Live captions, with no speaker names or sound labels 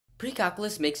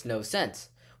Precalculus makes no sense.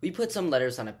 We put some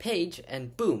letters on a page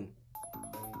and boom.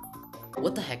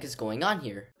 What the heck is going on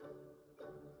here?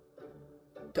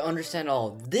 To understand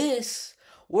all this,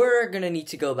 we're gonna need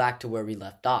to go back to where we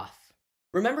left off.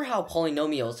 Remember how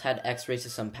polynomials had x raised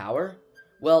to some power?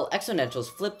 Well,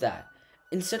 exponentials flip that.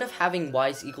 Instead of having y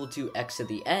is equal to x to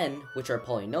the n, which are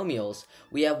polynomials,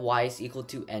 we have y is equal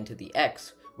to n to the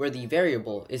x, where the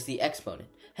variable is the exponent,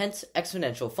 hence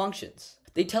exponential functions.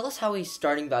 They tell us how a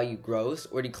starting value grows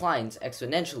or declines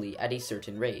exponentially at a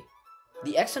certain rate.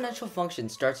 The exponential function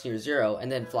starts near 0 and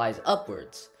then flies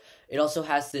upwards. It also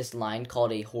has this line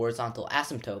called a horizontal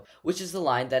asymptote, which is the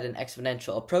line that an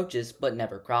exponential approaches but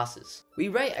never crosses. We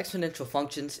write exponential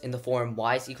functions in the form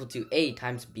y is equal to a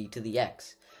times b to the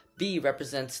x. B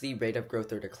represents the rate of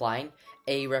growth or decline,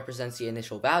 a represents the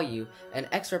initial value, and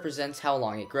x represents how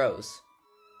long it grows.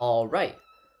 Alright,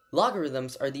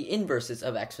 logarithms are the inverses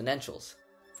of exponentials.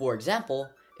 For example,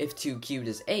 if 2 cubed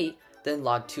is 8, then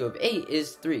log 2 of 8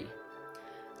 is 3.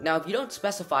 Now if you don't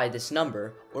specify this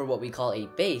number, or what we call a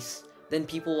base, then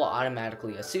people will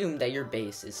automatically assume that your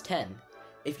base is 10.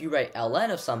 If you write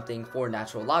ln of something for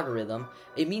natural logarithm,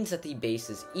 it means that the base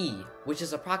is e, which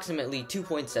is approximately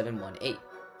 2.718.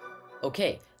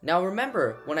 Okay, now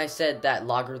remember when I said that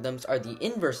logarithms are the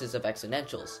inverses of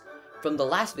exponentials. From the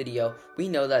last video, we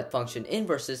know that function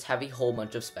inverses have a whole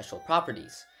bunch of special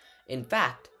properties. In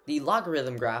fact, the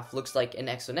logarithm graph looks like an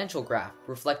exponential graph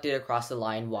reflected across the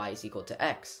line y is equal to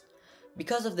x.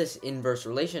 Because of this inverse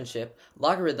relationship,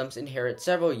 logarithms inherit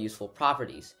several useful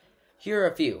properties. Here are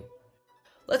a few.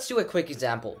 Let's do a quick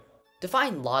example. To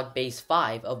find log base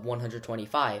 5 of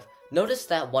 125, notice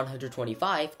that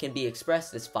 125 can be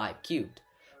expressed as 5 cubed.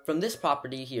 From this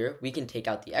property here, we can take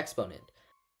out the exponent.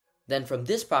 Then from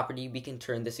this property, we can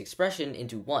turn this expression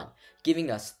into 1,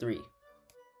 giving us 3.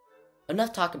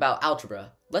 Enough talk about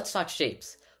algebra, let's talk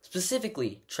shapes,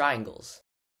 specifically triangles.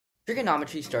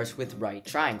 Trigonometry starts with right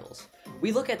triangles.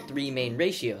 We look at 3 main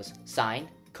ratios, sine,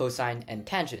 cosine, and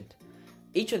tangent.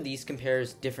 Each of these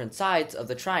compares different sides of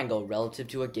the triangle relative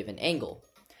to a given angle.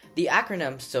 The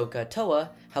acronym SOHCA-TOA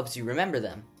helps you remember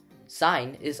them.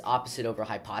 Sine is opposite over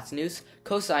hypotenuse,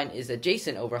 cosine is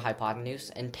adjacent over hypotenuse,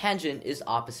 and tangent is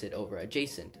opposite over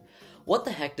adjacent. What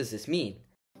the heck does this mean?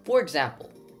 For example,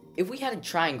 if we had a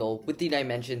triangle with the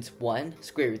dimensions 1,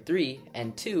 square root 3,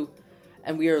 and 2,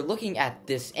 and we are looking at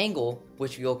this angle,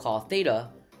 which we'll call theta,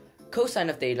 cosine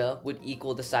of theta would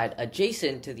equal the side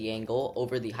adjacent to the angle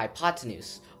over the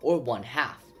hypotenuse, or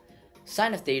 1/2.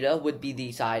 Sine of theta would be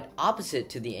the side opposite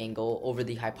to the angle over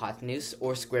the hypotenuse,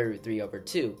 or square root 3 over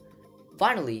 2.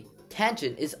 Finally,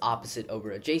 tangent is opposite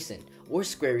over adjacent, or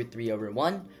square root 3 over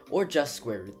 1, or just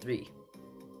square root 3.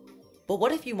 But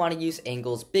what if you want to use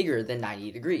angles bigger than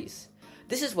 90 degrees?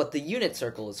 This is what the unit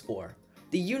circle is for.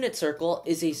 The unit circle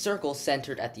is a circle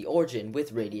centered at the origin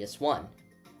with radius 1.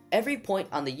 Every point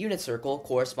on the unit circle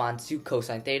corresponds to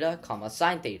cosine theta,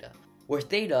 sine theta, where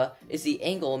theta is the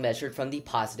angle measured from the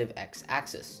positive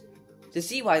x-axis. To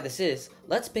see why this is,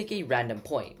 let's pick a random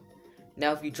point.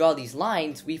 Now if you draw these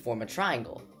lines, we form a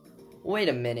triangle. Wait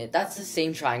a minute, that's the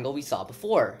same triangle we saw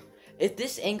before. If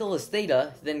this angle is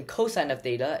theta, then cosine of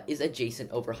theta is adjacent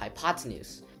over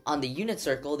hypotenuse. On the unit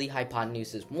circle, the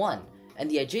hypotenuse is 1, and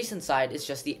the adjacent side is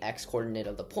just the x-coordinate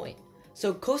of the point.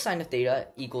 So cosine of theta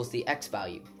equals the x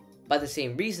value. By the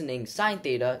same reasoning, sine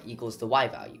theta equals the y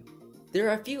value. There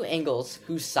are a few angles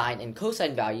whose sine and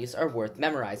cosine values are worth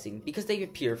memorizing because they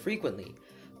appear frequently: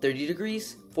 30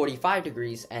 degrees, 45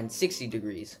 degrees, and 60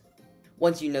 degrees.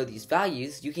 Once you know these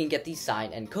values, you can get the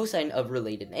sine and cosine of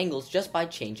related angles just by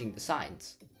changing the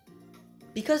signs.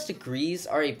 Because degrees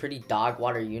are a pretty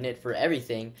dog-water unit for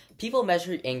everything, people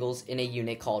measure angles in a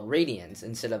unit called radians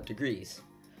instead of degrees.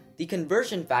 The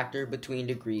conversion factor between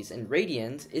degrees and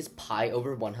radians is pi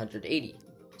over 180.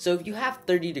 So if you have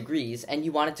 30 degrees and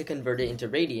you wanted to convert it into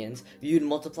radians, you'd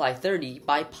multiply 30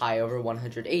 by pi over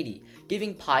 180,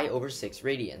 giving pi over 6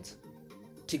 radians.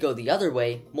 To go the other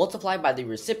way, multiply by the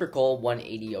reciprocal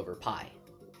 180 over pi.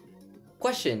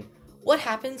 Question: what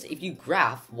happens if you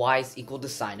graph y is equal to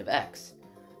sine of x?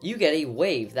 You get a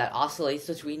wave that oscillates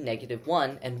between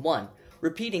 -1 and 1,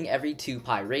 repeating every 2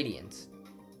 pi radians.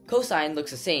 Cosine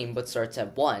looks the same but starts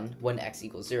at 1 when x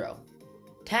equals 0.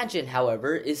 Tangent,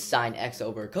 however, is sine x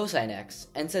over cosine x,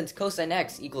 and since cosine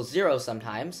x equals 0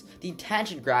 sometimes, the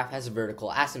tangent graph has vertical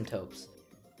asymptotes.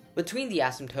 Between the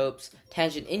asymptotes,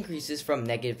 tangent increases from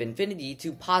 -infinity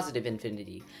to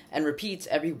 +infinity, and repeats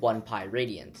every 1 pi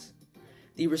radians.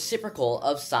 The reciprocal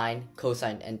of sine,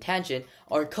 cosine, and tangent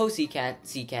are cosecant,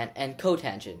 secant, and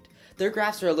cotangent. Their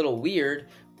graphs are a little weird,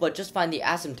 but just find the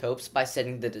asymptotes by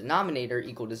setting the denominator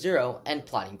equal to 0 and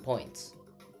plotting points.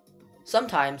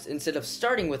 Sometimes, instead of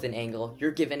starting with an angle,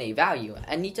 you're given a value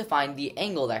and need to find the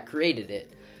angle that created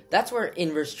it. That's where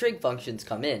inverse trig functions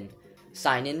come in.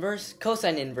 Sine inverse,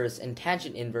 cosine inverse, and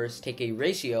tangent inverse take a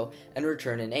ratio and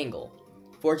return an angle.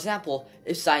 For example,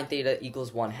 if sine theta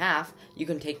equals 1/2, you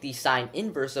can take the sine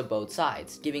inverse of both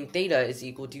sides, giving theta is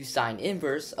equal to sine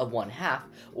inverse of 1/2,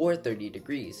 or 30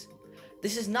 degrees.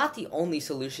 This is not the only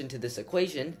solution to this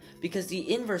equation, because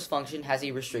the inverse function has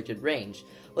a restricted range.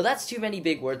 Well, that's too many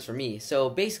big words for me, so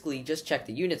basically just check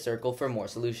the unit circle for more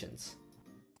solutions.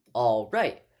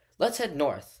 Alright, let's head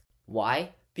north.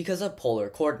 Why? Because of polar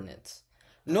coordinates.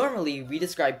 Normally, we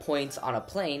describe points on a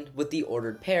plane with the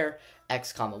ordered pair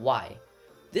x, y.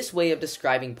 This way of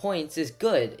describing points is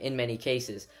good in many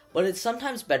cases, but it's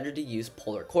sometimes better to use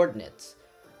polar coordinates.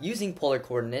 Using polar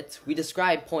coordinates, we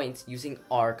describe points using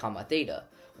r, theta,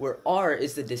 where r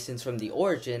is the distance from the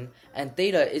origin and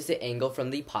theta is the angle from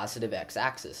the positive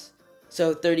x-axis.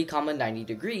 So 30, 90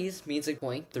 degrees means a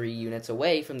point 3 units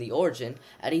away from the origin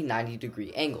at a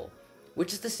 90-degree angle,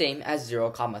 which is the same as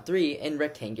 0, 3 in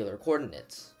rectangular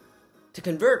coordinates. To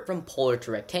convert from polar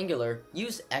to rectangular,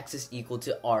 use x is equal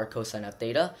to r cosine of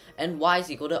theta and y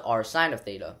is equal to r sine of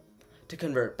theta. To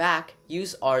convert back,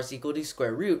 use r is equal to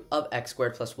square root of x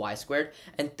squared plus y squared,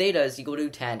 and theta is equal to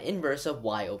tan inverse of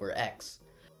y over x.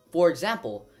 For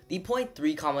example, the point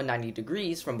 3, 90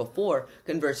 degrees from before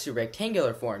converts to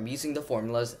rectangular form using the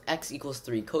formulas x equals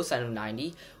 3 cosine of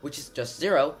 90, which is just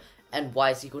 0, and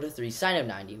y is equal to 3 sine of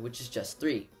 90, which is just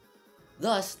 3.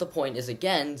 Thus, the point is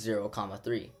again 0,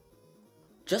 3.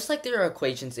 Just like there are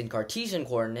equations in Cartesian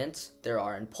coordinates, there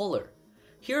are in polar.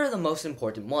 Here are the most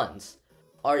important ones.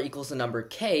 R equals the number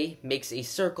k makes a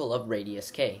circle of radius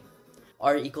k.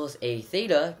 R equals a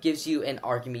theta gives you an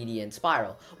Archimedean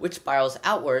spiral, which spirals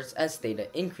outwards as theta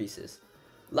increases.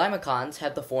 Limacons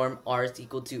have the form r is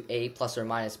equal to a plus or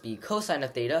minus b cosine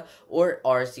of theta, or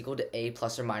r is equal to a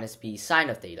plus or minus b sine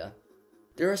of theta.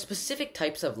 There are specific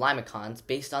types of limacons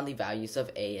based on the values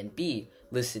of a and b,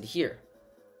 listed here.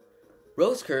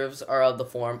 Rose curves are of the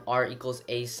form r equals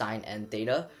a sine n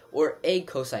theta, or a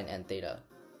cosine n theta.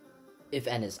 If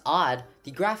n is odd,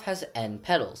 the graph has n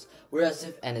petals, whereas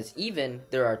if n is even,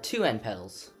 there are 2 n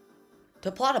petals.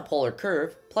 To plot a polar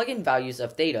curve, plug in values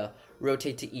of theta,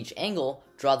 rotate to each angle,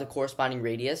 draw the corresponding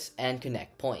radius, and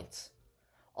connect points.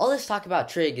 All this talk about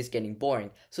trig is getting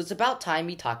boring, so it's about time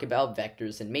we talk about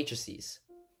vectors and matrices.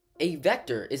 A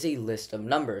vector is a list of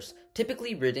numbers,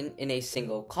 typically written in a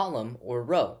single column or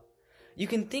row. You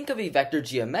can think of a vector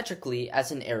geometrically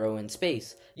as an arrow in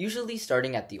space, usually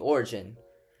starting at the origin.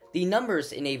 The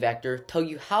numbers in a vector tell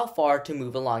you how far to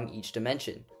move along each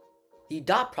dimension. The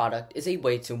dot product is a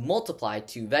way to multiply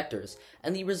two vectors,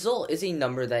 and the result is a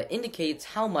number that indicates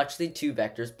how much the two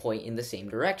vectors point in the same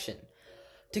direction.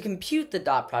 To compute the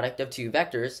dot product of two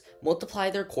vectors, multiply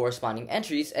their corresponding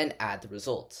entries and add the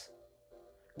results.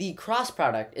 The cross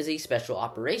product is a special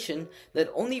operation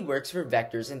that only works for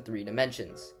vectors in 3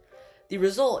 dimensions. The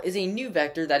result is a new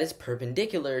vector that is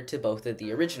perpendicular to both of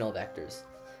the original vectors.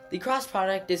 The cross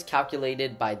product is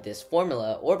calculated by this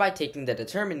formula or by taking the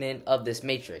determinant of this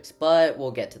matrix, but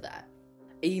we'll get to that.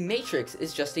 A matrix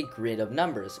is just a grid of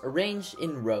numbers arranged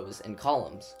in rows and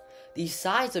columns. The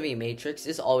size of a matrix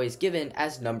is always given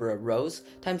as number of rows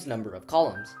times number of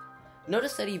columns.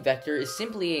 Notice that a vector is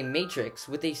simply a matrix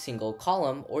with a single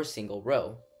column or single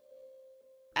row.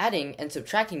 Adding and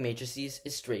subtracting matrices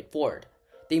is straightforward.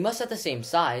 They must have the same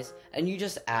size, and you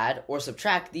just add or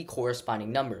subtract the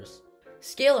corresponding numbers.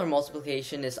 Scalar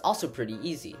multiplication is also pretty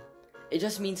easy. It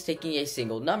just means taking a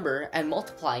single number and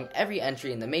multiplying every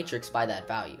entry in the matrix by that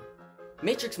value.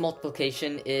 Matrix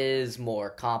multiplication is more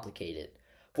complicated.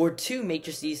 For two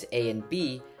matrices A and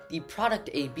B, the product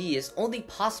AB is only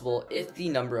possible if the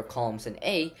number of columns in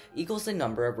A equals the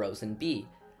number of rows in B.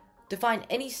 To find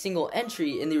any single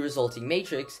entry in the resulting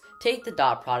matrix, take the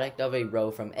dot product of a row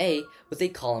from A with a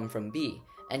column from B,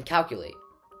 and calculate.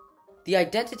 The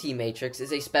identity matrix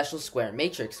is a special square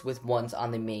matrix with 1s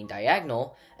on the main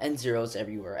diagonal and 0s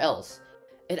everywhere else.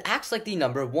 It acts like the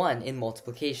number 1 in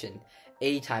multiplication.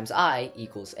 A times I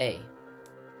equals A.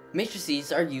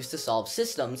 Matrices are used to solve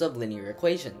systems of linear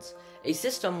equations. A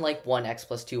system like 1x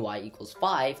plus 2y equals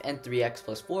 5 and 3x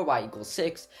plus 4y equals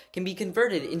 6 can be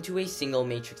converted into a single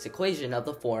matrix equation of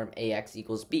the form ax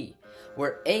equals b,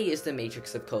 where a is the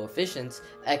matrix of coefficients,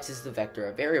 x is the vector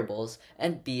of variables,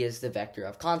 and b is the vector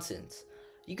of constants.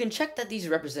 You can check that these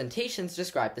representations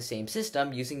describe the same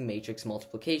system using matrix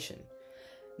multiplication.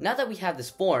 Now that we have this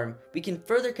form, we can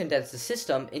further condense the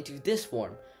system into this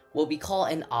form, what we call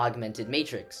an augmented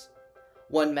matrix.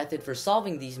 One method for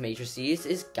solving these matrices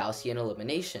is Gaussian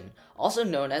elimination, also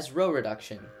known as row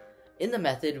reduction. In the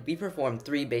method, we perform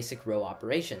 3 basic row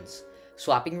operations: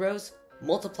 swapping rows,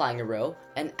 multiplying a row,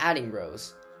 and adding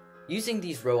rows. Using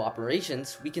these row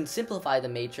operations, we can simplify the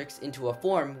matrix into a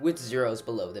form with zeros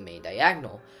below the main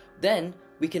diagonal. Then,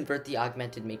 we convert the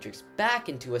augmented matrix back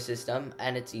into a system,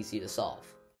 and it's easy to solve.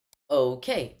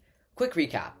 Okay, quick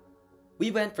recap.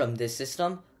 We went from this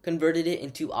system, converted it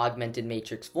into augmented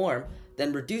matrix form,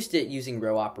 then reduced it using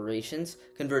row operations,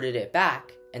 converted it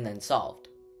back, and then solved.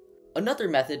 Another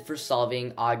method for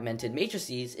solving augmented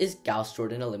matrices is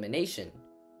Gauss-Jordan elimination.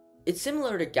 It's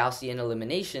similar to Gaussian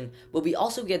elimination, but we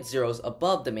also get zeros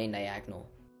above the main diagonal.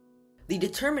 The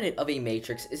determinant of a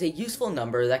matrix is a useful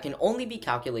number that can only be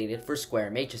calculated for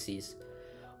square matrices.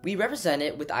 We represent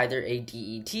it with either a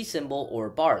DET symbol or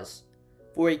bars.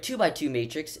 For a 2x2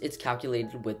 matrix, it's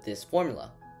calculated with this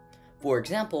formula. For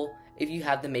example, if you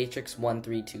have the matrix 1,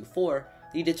 3, 2, 4,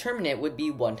 the determinant would be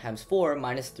 1 times 4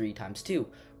 minus 3 times 2,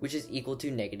 which is equal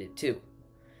to -2.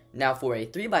 Now for a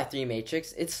 3x3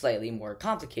 matrix, it's slightly more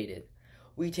complicated.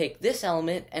 We take this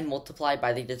element and multiply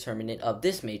by the determinant of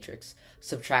this matrix,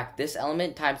 subtract this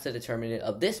element times the determinant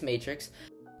of this matrix,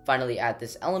 finally add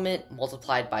this element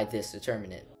multiplied by this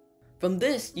determinant. From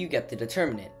this, you get the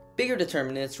determinant. Bigger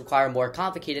determinants require more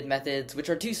complicated methods, which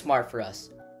are too smart for us.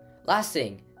 Last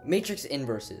thing, matrix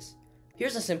inverses.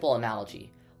 Here's a simple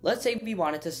analogy. Let's say we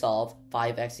wanted to solve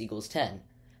 5x equals 10.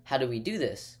 How do we do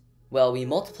this? Well, we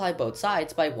multiply both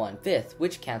sides by 1/5,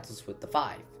 which cancels with the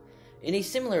 5. In a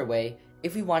similar way,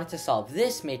 if we wanted to solve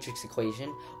this matrix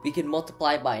equation, we could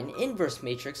multiply by an inverse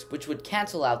matrix, which would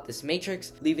cancel out this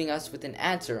matrix, leaving us with an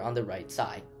answer on the right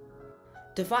side.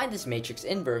 To find this matrix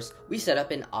inverse, we set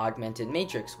up an augmented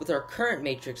matrix with our current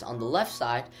matrix on the left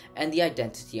side and the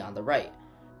identity on the right.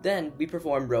 Then, we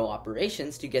perform row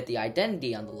operations to get the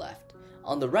identity on the left.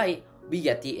 On the right, we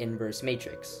get the inverse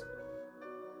matrix.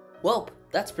 Well,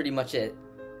 that's pretty much it.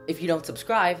 If you don't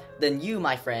subscribe, then you,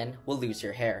 my friend, will lose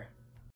your hair.